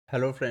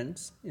Hello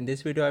friends, in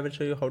this video I will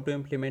show you how to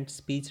implement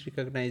speech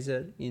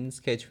recognizer in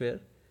Sketchware,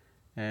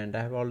 and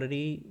I have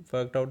already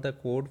worked out the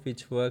code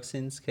which works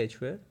in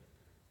Sketchware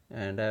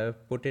and I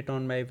have put it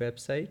on my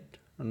website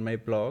on my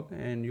blog,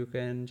 and you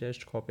can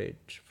just copy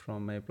it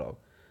from my blog.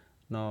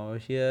 Now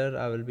here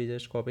I will be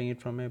just copying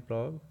it from my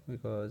blog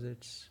because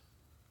it's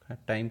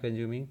time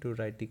consuming to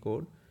write the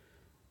code.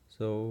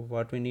 So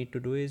what we need to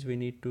do is we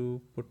need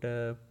to put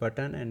a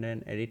button and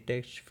an edit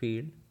text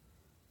field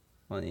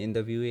in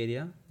the view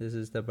area. This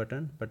is the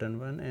button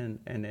 1, and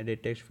an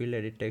edit text field,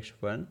 edit text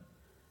 1.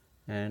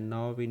 And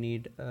now we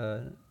need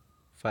a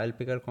file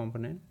picker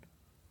component,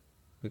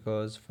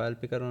 because file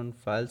picker on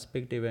files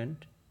picked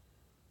event,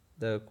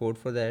 the code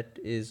for that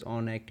is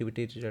on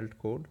activity result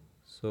code.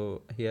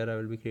 So here I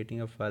will be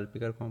creating a file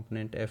picker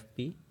component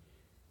fp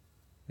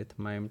with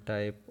mime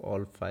type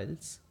all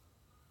files.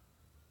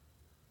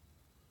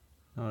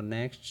 Now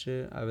next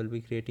I will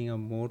be creating a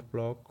more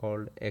block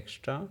called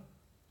extra,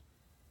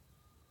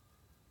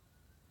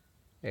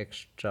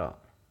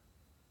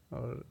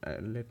 or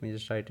let me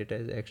just write it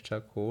as extra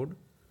code.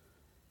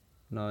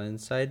 Now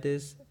inside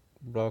this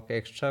block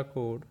extra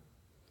code,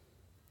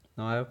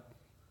 now I have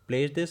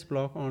placed this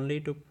block only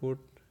to put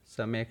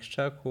some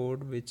extra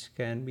code which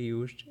can be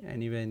used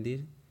anywhere in the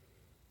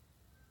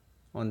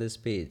on this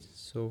page.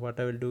 So what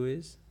I will do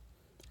is,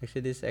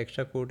 actually this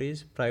extra code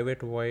is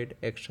private void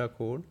extra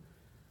code.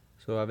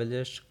 So I will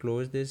just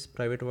close this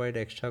private void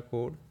extra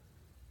code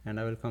and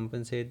I will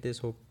compensate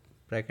this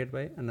bracket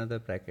by another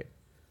bracket,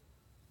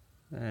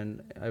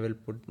 and I will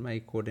put my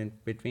code in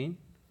between.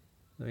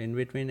 So in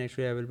between,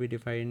 actually I will be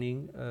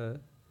defining a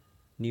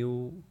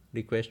new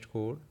request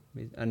code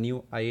with a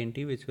new int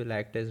which will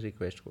act as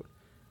request code.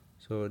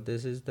 So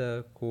this is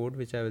the code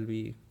which I will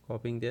be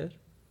copying there.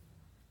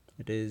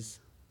 It is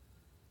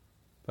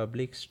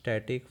public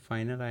static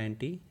final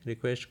int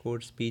request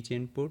code speech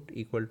input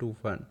equal to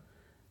 1.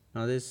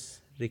 Now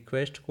this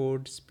request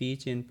code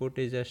speech input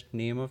is just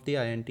name of the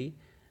int,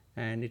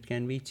 and it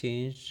can be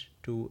changed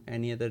to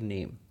any other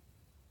name.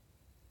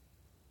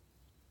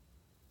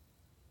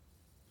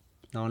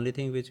 The only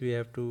thing which we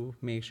have to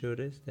make sure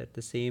is that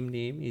the same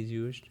name is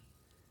used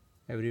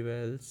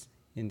everywhere else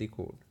in the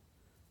code.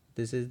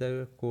 This is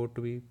the code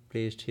to be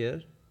placed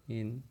here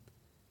in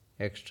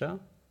extra.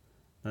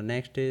 Now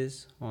next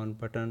is on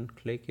button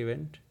click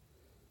event.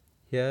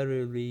 Here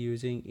we will be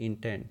using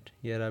intent.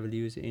 Here I will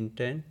use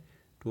intent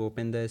to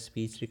open the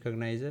speech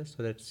recognizer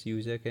so that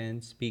user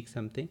can speak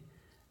something,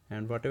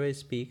 and whatever it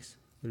speaks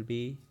will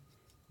be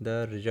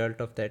the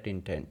result of that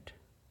intent.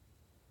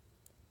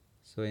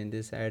 So in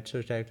this add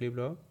source directly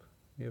block,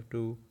 we have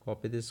to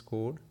copy this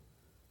code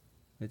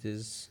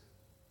which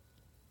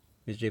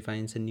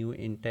defines a new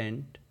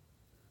intent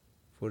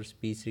for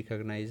speech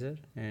recognizer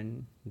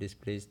and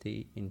displays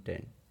the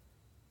intent.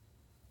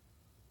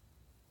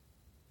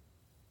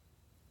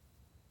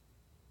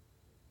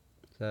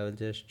 So I will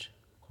just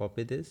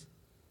copy this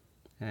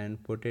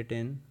and put it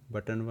in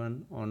button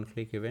 1 on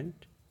click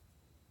event.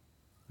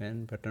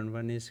 When button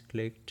 1 is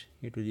clicked,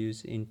 it will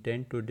use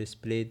intent to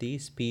display the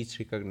speech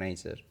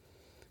recognizer.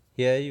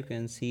 Here you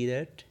can see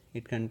that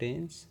it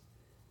contains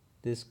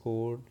this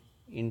code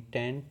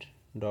intent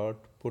dot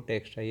put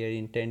extra. Here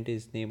intent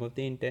is name of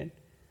the intent,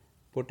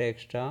 put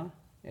extra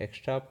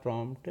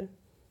prompt,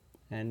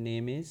 and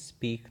name is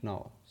speak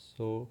now.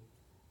 So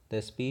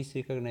the speech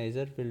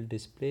recognizer will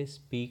display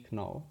speak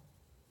now,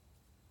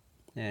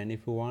 and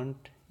if you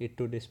want it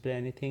to display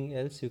anything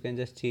else, you can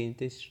just change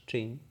this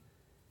string,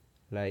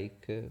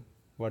 like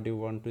what you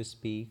want to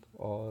speak,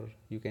 or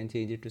you can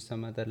change it to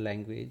some other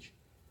language.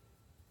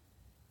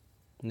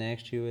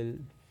 Next you will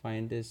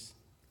find this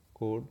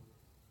code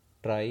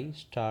try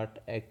start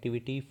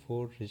activity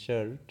for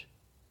result,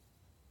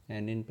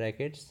 and in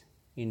brackets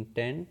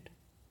intent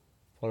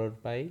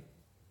followed by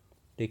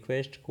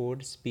request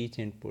code speech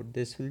input.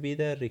 This will be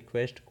the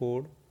request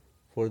code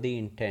for the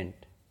intent,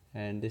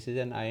 and this is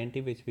an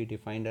int which we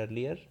defined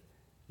earlier,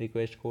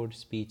 request code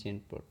speech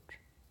input.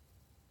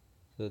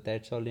 So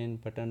that's all in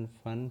button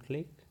 1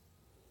 click.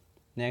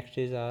 Next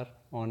is our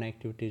on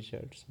activity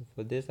results. So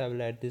for this I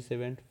will add this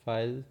event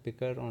file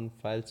picker on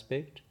files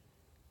picked,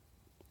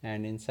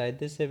 and inside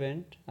this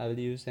event I will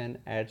use an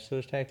add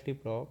source directly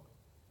block.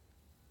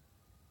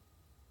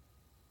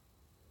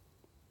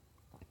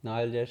 Now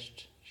I'll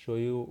just show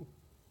you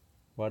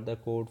what the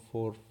code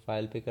for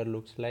file picker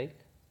looks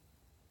like.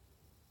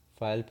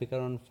 File picker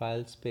on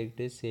files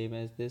picked is same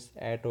as this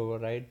at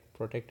override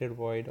protected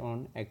void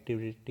on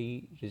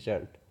activity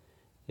result.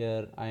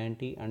 Here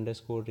int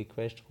underscore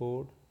request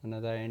code,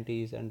 another int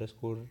is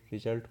underscore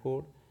result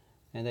code,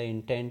 and the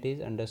intent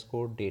is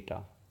underscore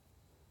data.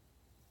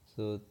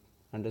 So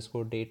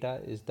underscore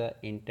data is the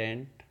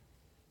intent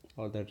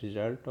or the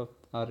result of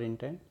our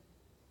intent.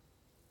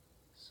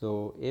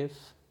 So if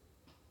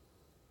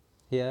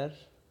here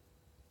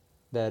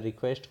the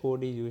request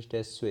code is used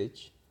as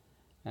switch,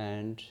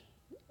 and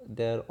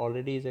there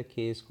already is a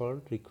case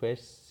called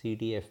request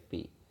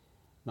cdfp.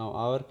 Now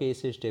our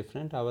case is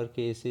different. Our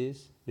case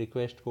is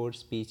request code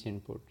speech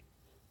input.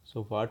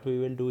 So what we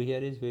will do here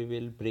is we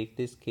will break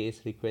this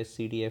case request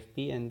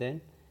CDFP, and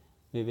then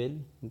we will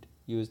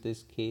use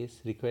this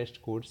case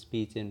request code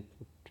speech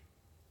input.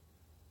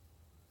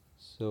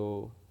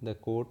 So the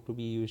code to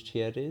be used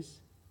here is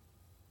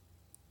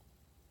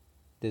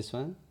this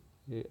one.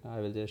 I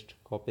will just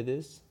copy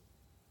this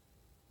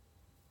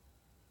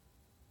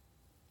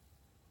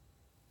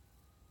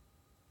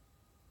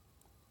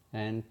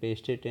and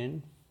paste it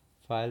in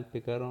file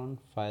picker on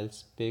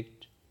files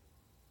picked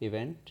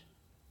event,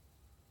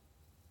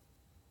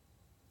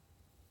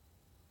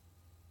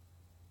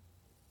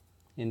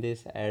 in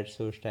this add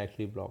source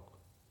directly block.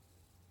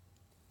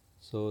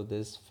 So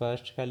this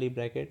first curly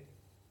bracket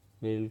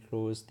will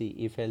close the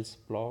if else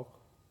block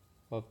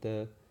of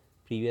the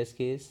previous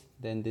case,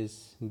 then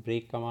this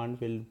break command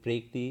will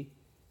break the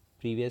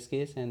previous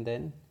case, and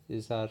then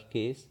is our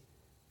case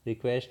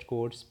request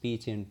code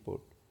speech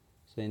input.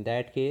 So in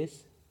that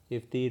case,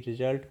 if the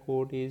result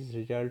code is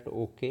result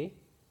OK,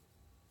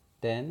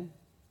 then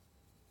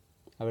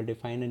I will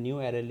define a new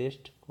array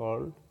list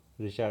called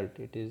result.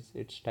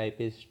 Its type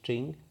is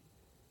string.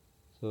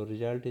 So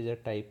result is a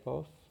type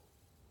of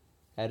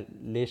a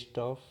list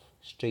of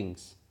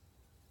strings,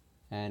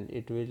 and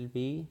it will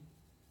be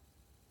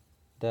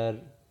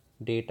the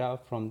data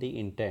from the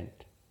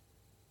intent.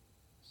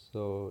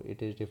 So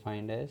it is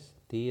defined as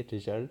the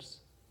results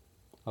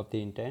of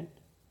the intent,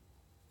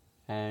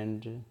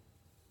 and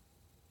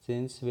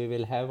since we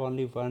will have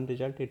only one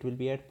result, it will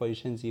be at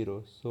position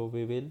 0. So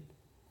we will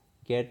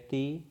get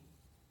the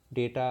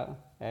data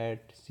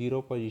at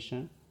 0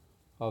 position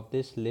of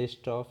this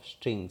list of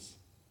strings,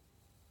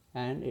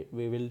 and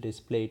we will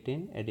display it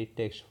in edit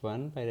text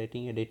 1 by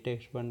writing edit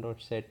text 1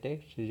 dot set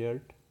text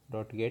result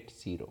dot get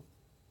 0.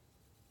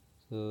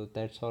 So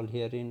that's all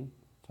here in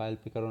file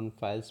picker on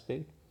files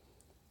picked.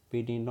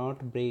 We did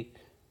not break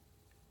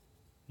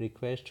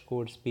request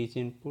code speech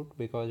input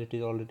because it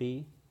is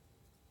already,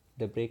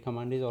 the break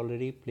command is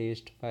already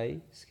placed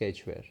by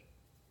Sketchware,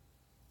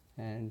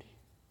 and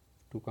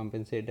to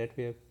compensate that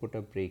we have put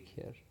a break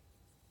here.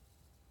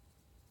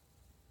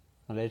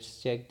 Now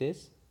let's check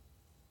this.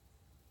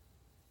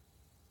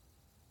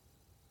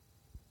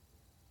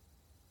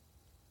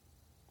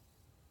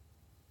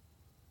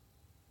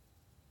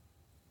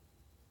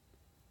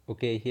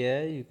 Okay,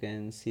 here you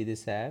can see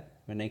this app.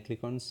 When I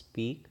click on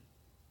speak,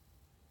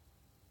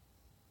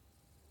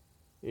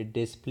 it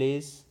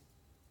displays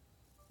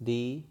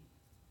the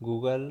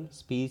Google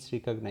speech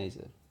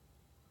recognizer.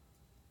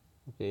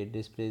 Okay, it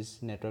displays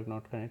network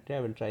not connected.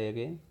 I will try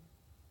again.